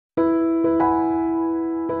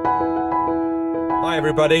Hi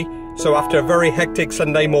everybody. So after a very hectic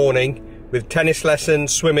Sunday morning with tennis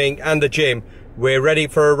lessons, swimming and the gym, we're ready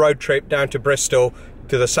for a road trip down to Bristol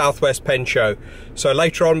to the Southwest Pen Show. So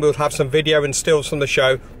later on we'll have some video and stills from the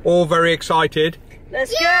show. All very excited.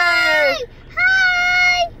 Let's go!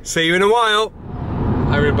 Hi! See you in a while.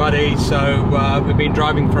 Hi everybody. So we've been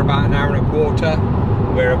driving for about an hour and a quarter.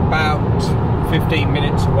 We're about 15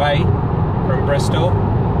 minutes away from Bristol.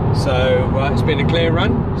 So it's been a clear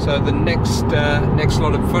run. So the next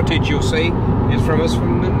lot of footage you'll see is from us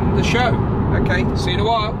from the show. Okay, see you in a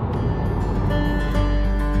while.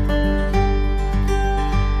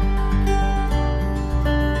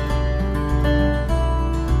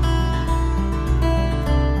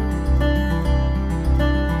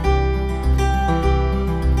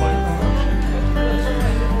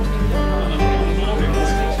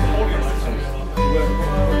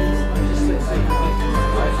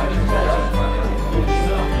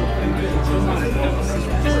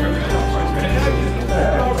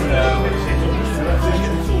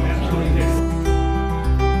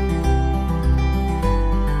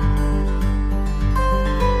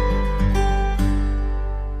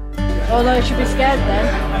 Although I should be scared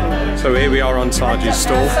then. So here we are on Sarge's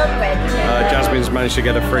stall. Jasmine's managed to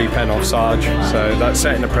get a free pen off Sarge, so that's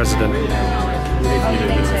setting a precedent.